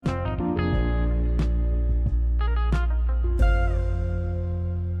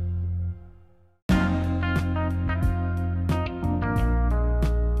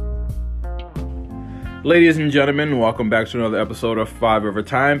Ladies and gentlemen, welcome back to another episode of 5 Over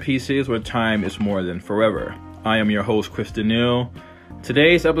Timepieces, where time is more than forever. I am your host, Chris Daniil.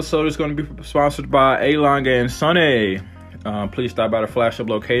 Today's episode is going to be sponsored by A. Sonne. Please stop by the flagship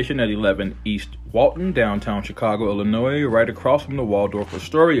location at 11 East Walton, downtown Chicago, Illinois, right across from the Waldorf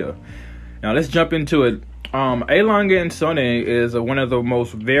Astoria. Now, let's jump into it. A. Sonne is one of the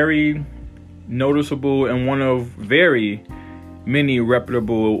most very noticeable and one of very many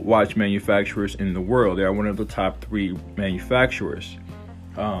reputable watch manufacturers in the world. They are one of the top 3 manufacturers.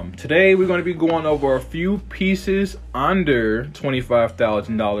 Today we're going to be going over a few pieces under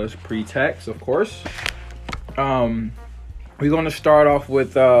 $25,000 pre-tax, of course. We're going to start off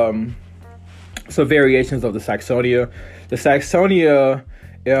with some variations of the Saxonia. The Saxonia,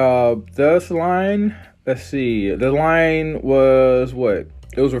 this line, let's see, the line was what?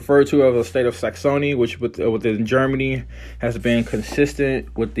 It was referred to as the state of Saxony, which within Germany has been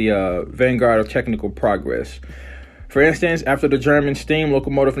consistent with the vanguard of technical progress. For instance, after the German steam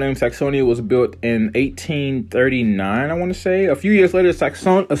locomotive named Saxonia was built in 1839, I want to say, a few years later,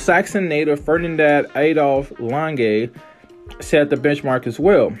 a Saxon native, Ferdinand Adolf Lange, set the benchmark as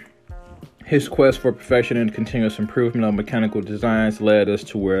well. His quest for perfection and continuous improvement of mechanical designs led us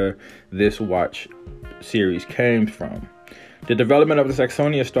to where this watch series came from. The development of the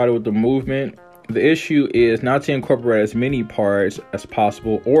Saxonia started with the movement. The issue is not to incorporate as many parts as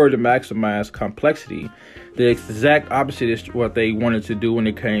possible or to maximize complexity. The exact opposite is what they wanted to do when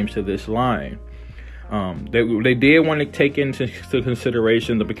it came to this line. They did want to take into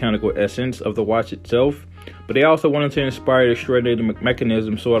consideration the mechanical essence of the watch itself, but they also wanted to inspire the extraordinary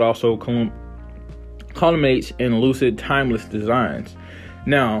mechanism so it also culminates in lucid, timeless designs.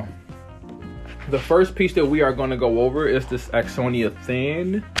 Now, the first piece that we are going to go over is this Saxonia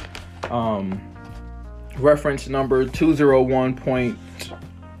Thin, reference number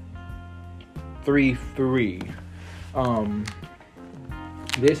 201.33.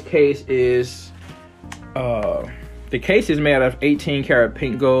 This case is, the case is made out of 18 karat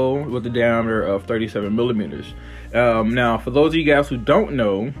pink gold with a diameter of 37 millimeters. Now, for those of you guys who don't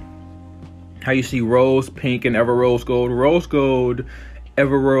know how you see rose, pink, and ever rose gold,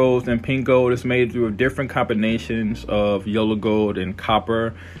 Ever Rose and pink gold is made through different combinations of yellow gold and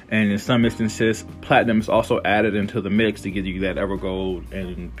copper, and in some instances platinum is also added into the mix to give you that ever gold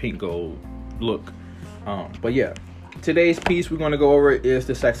and pink gold look. But yeah, today's piece we're going to go over is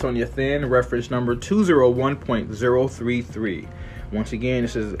the Saxonia Thin, reference number 201.033. Once again,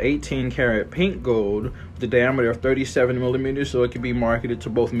 this is 18 karat pink gold with a diameter of 37 millimeters, so it can be marketed to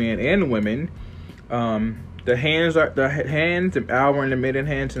both men and women. The hands, the hour and the midden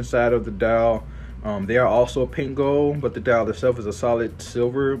hands inside of the dial, they are also pink gold, but the dial itself is a solid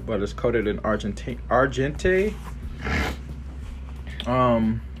silver, but it's coated in argente.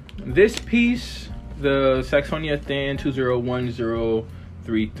 This piece, the Saxonia Thin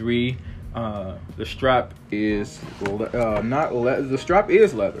 201.033, the strap is the strap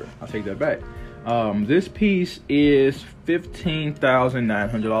is leather. I'll take that back. This piece is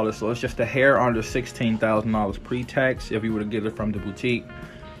 $15,900, so it's just a hair under $16,000 pre-tax if you were to get it from the boutique.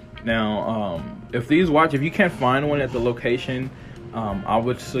 Now, if you can't find one at the location, I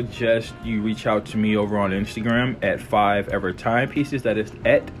would suggest you reach out to me over on Instagram at 5 Ever Timepieces. That is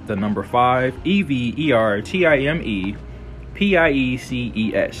at the number 5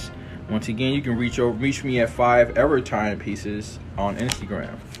 EVERTIMEPIECES. Once again, you can reach me at 5 Ever Timepieces on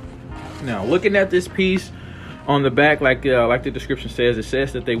Instagram. Now, looking at this piece on the back, like the description says, it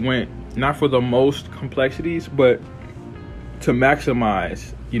says that they went not for the most complexities, but to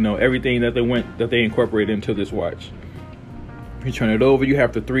maximize, everything that they incorporated into this watch. You turn it over, you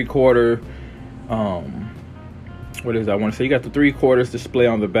have the 3/4. What is that? I want to say you got the 3/4 display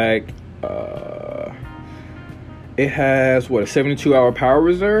on the back. It has a 72-hour power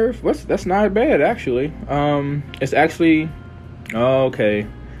reserve. That's not bad actually. It's actually okay.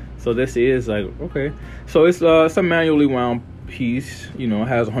 So this is okay. So it's a manually wound piece. It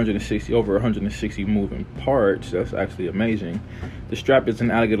has over 160 moving parts. That's actually amazing. The strap is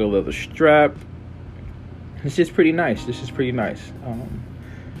an alligator leather strap. This is pretty nice. The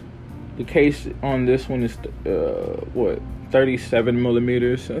case on this one is 37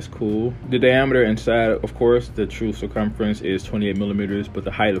 millimeters. That's cool. The diameter inside, of course, the true circumference is 28 millimeters, but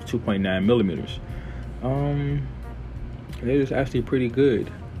the height of 2.9 millimeters. It is actually pretty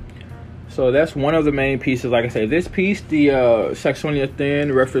good. So that's one of the main pieces. Like I said, this piece, the Saxonia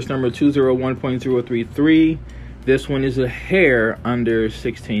Thin, reference number 201.033. This one is a hair under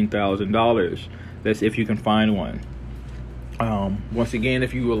 $16,000. That's if you can find one. Once again,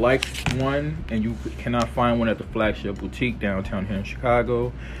 if you would like one and you cannot find one at the flagship boutique downtown here in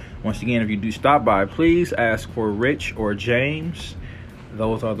Chicago, Once again, if you do stop by, please ask for Rich or James.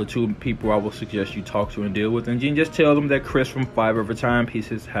 Those are the two people I will suggest you talk to and deal with. And you can just tell them that Chris from 5 Over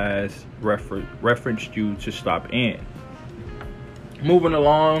Timepieces has referenced you to stop in. Moving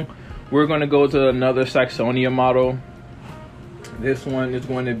along, we're going to go to another Saxonia model. This one is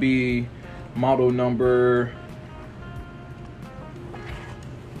going to be model number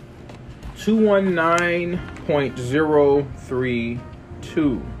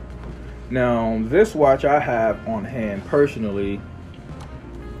 219.032. Now, this watch I have on hand personally.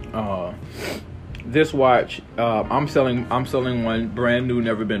 This watch, I'm selling one brand new,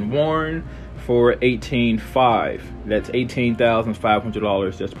 never been worn, for $18,500. That's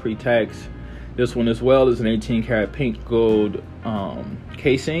 $18,500. That's pre-tax. This one as well is an 18 karat pink gold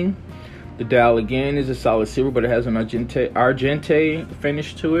casing. The dial again is a solid silver, but it has an argente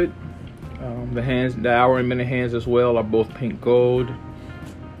finish to it. The hour and minute hands as well are both pink gold.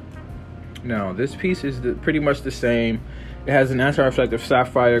 Now, this piece is pretty much the same. It has an anti-reflective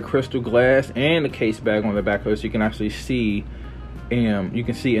sapphire crystal glass and a case bag on the back of it, so you can actually see, you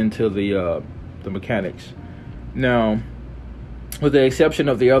can see into the mechanics. Now, with the exception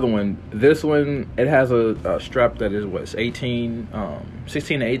of the other one, this one, it has a strap that is 16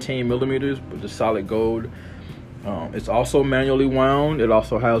 to 18 millimeters with the solid gold. It's also manually wound. It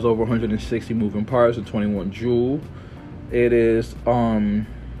also has over 160 moving parts and 21 jewel. It is the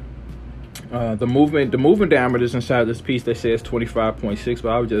movement diameters inside this piece, they say it's 25.6, but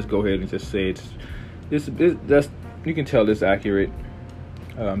I would just go ahead and just say that's, you can tell it's accurate.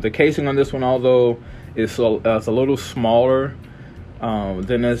 The casing on this one, although it's a little smaller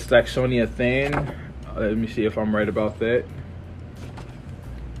than the Saxonia thin. Let me see if I'm right about that.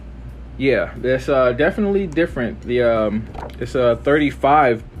 Yeah, that's definitely different. It's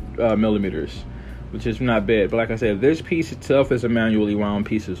 35 millimeters, which is not bad. But like I said, this piece itself is a manually wound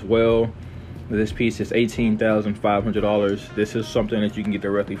piece as well. This piece is $18,500. This is something that you can get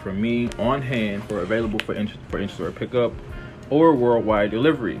directly from me on hand, available for in-store pickup or worldwide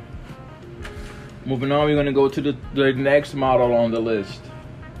delivery. Moving on, we're going to go to the next model on the list,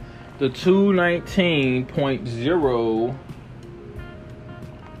 the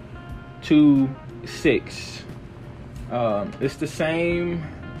 219.026. It's the same,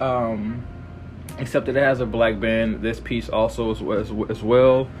 except that it has a black band. This piece also as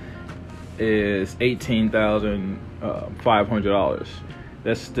well is $18,500.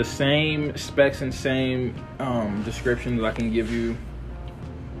 That's the same specs and same description that I can give you.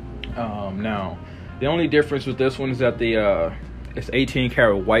 Now, the only difference with this one is that it's 18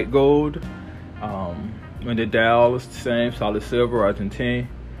 karat white gold. And the dial is the same, solid silver, Argentine,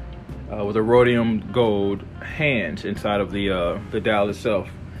 with a rhodium gold hands inside of the dial itself.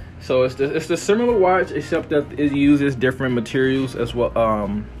 So it's the similar watch, except that it uses different materials as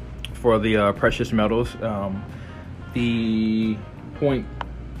well. For the precious metals, the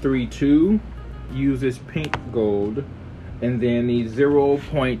 0.32 uses pink gold, and then the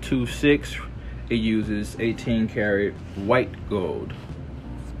 0.26 it uses 18 karat white gold.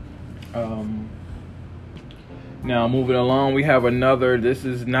 Now moving along, we have another. This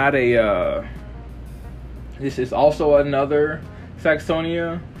is not a. This is also another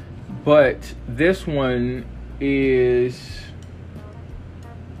Saxonia, but this one is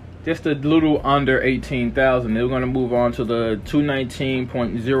just a little under 18,000. They're going to move on to the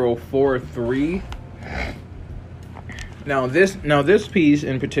 219.043. Now this piece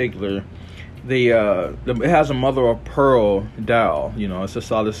in particular, it has a mother of pearl dial. You know, it's a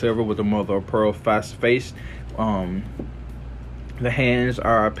solid silver with a mother of pearl fast face. The hands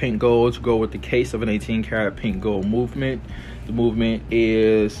are pink gold to go with the case of an 18 karat pink gold movement. The movement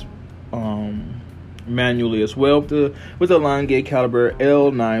is manually as well with a line gauge caliber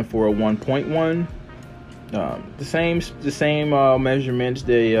L941.1. The same measurements.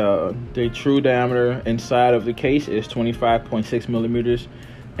 The true diameter inside of the case is 25.6 millimeters,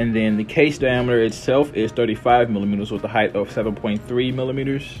 and then the case diameter itself is 35 millimeters with a height of 7.3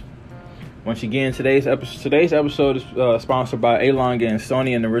 millimeters. Once again, today's episode is sponsored by Alonga and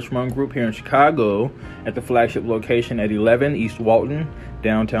Sony and the Richmond Group here in Chicago at the flagship location at 11 East Walton,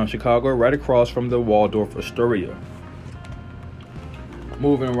 downtown Chicago, right across from the Waldorf Astoria.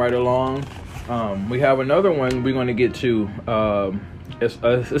 Moving right along, we have another one we're going to get to.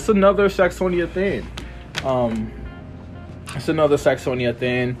 It's another Saxonia thin. It's another Saxonia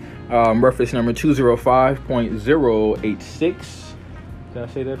thin, reference number 205.086. Did I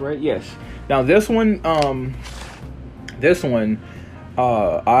say that right? Yes. Now this one, I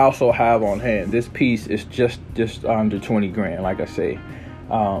also have on hand. This piece is just under 20 grand, like I say.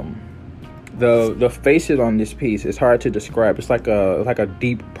 The faces on this piece is hard to describe. It's like a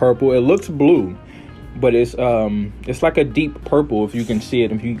deep purple. It looks blue, but it's like a deep purple if you can see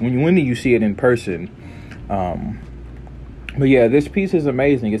it. When you see it in person. But yeah, this piece is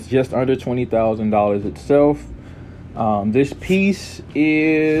amazing. It's just under $20,000 itself. This piece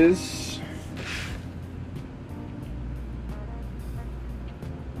is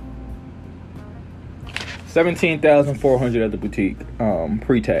 $17,400 at the boutique,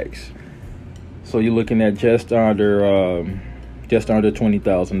 pre-tax. So you're looking at just under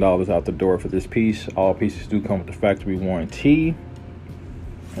 $20,000 out the door for this piece. All pieces do come with the factory warranty,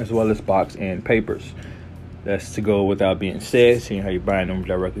 as well as box and papers. That's to go without being said, seeing how you're buying them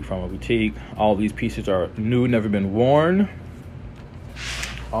directly from a boutique. All these pieces are new, never been worn.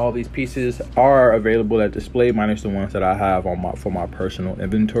 All these pieces are available at display, minus the ones that I have for my personal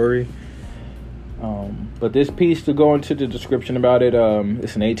inventory. But this piece, to go into the description about it,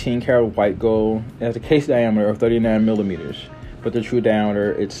 it's an 18 karat white gold. It has a case diameter of 39 millimeters, but the true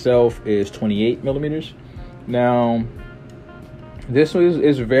diameter itself is 28 millimeters. Now, this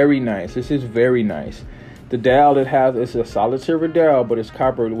is very nice. This is very nice. The dowel it has is a solid silver dowel, but it's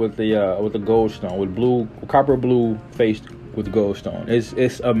coppered with the gold stone, with copper blue faced with gold stone.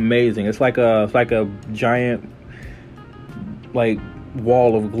 It's amazing. It's like a giant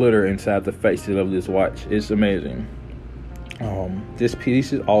wall of glitter inside the faces of this watch. It's amazing. This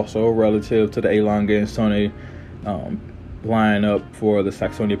piece is also relative to the A. Lange & Söhne lineup for the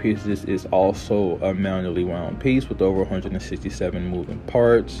Saxonia pieces. This is also a manually wound piece with over 167 moving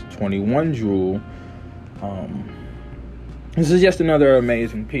parts, 21 jewel. This is just another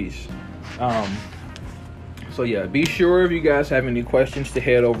amazing piece. So yeah, be sure if you guys have any questions to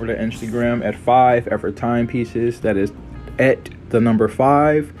head over to Instagram at 5 Effort Timepieces. That is at the number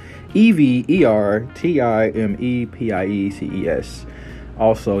 5 EVERTIMEPIECES.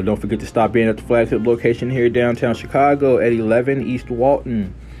 Also, don't forget to stop in at the flagship location here downtown Chicago at 11 East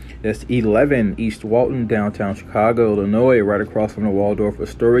Walton. That's 11 East Walton, downtown Chicago, Illinois, right across from the Waldorf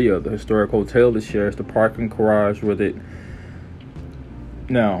Astoria, the historic hotel that shares the parking garage with it.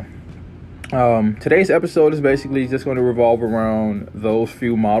 Now, today's episode is basically just going to revolve around those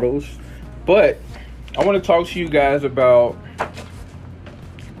few models, but I want to talk to you guys about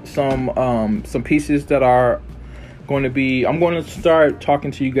some pieces that are going to be. I'm going to start talking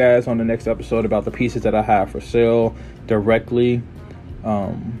to you guys on the next episode about the pieces that I have for sale directly.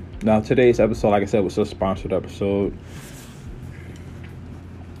 Now, today's episode, like I said, was a sponsored episode.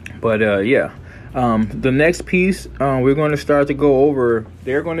 But yeah, the next piece we're going to start to go over,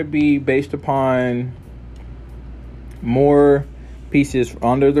 they're going to be based upon more pieces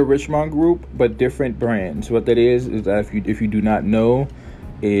under the Richemont Group, but different brands. What that is that if you do not know,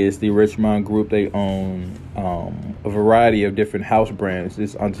 is the Richemont Group, they own a variety of different house brands.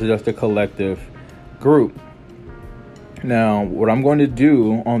 It's just a collective group. Now, what I'm going to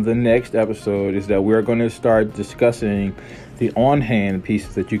do on the next episode is that we're going to start discussing the on-hand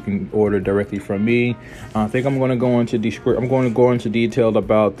pieces that you can order directly from me. I think I'm going to go into detail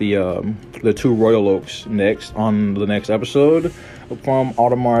about the two Royal Oaks next on the next episode from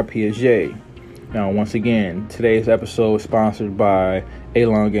Audemars Piguet. Now, once again, today's episode is sponsored by A.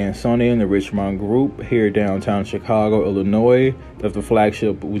 Lange & Söhne and the Richemont Group here downtown Chicago, Illinois. Of the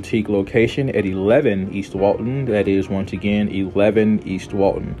flagship boutique location at 11 East Walton. That is, once again, 11 East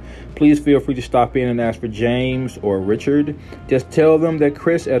Walton. Please feel free to stop in and ask for James or Richard. Just tell them that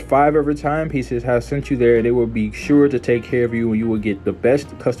Chris at 5 Effort Timepieces has sent you there. They will be sure to take care of you, and you will get the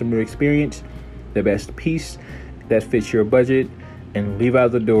best customer experience, the best piece that fits your budget, and leave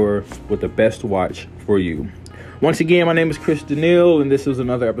out the door with the best watch for you. Once again, my name is Chris Daniil, and this is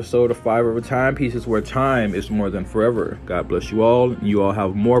another episode of 5 Effort Timepieces, where time is more than forever. God bless you all, and you all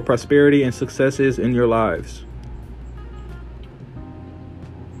have more prosperity and successes in your lives.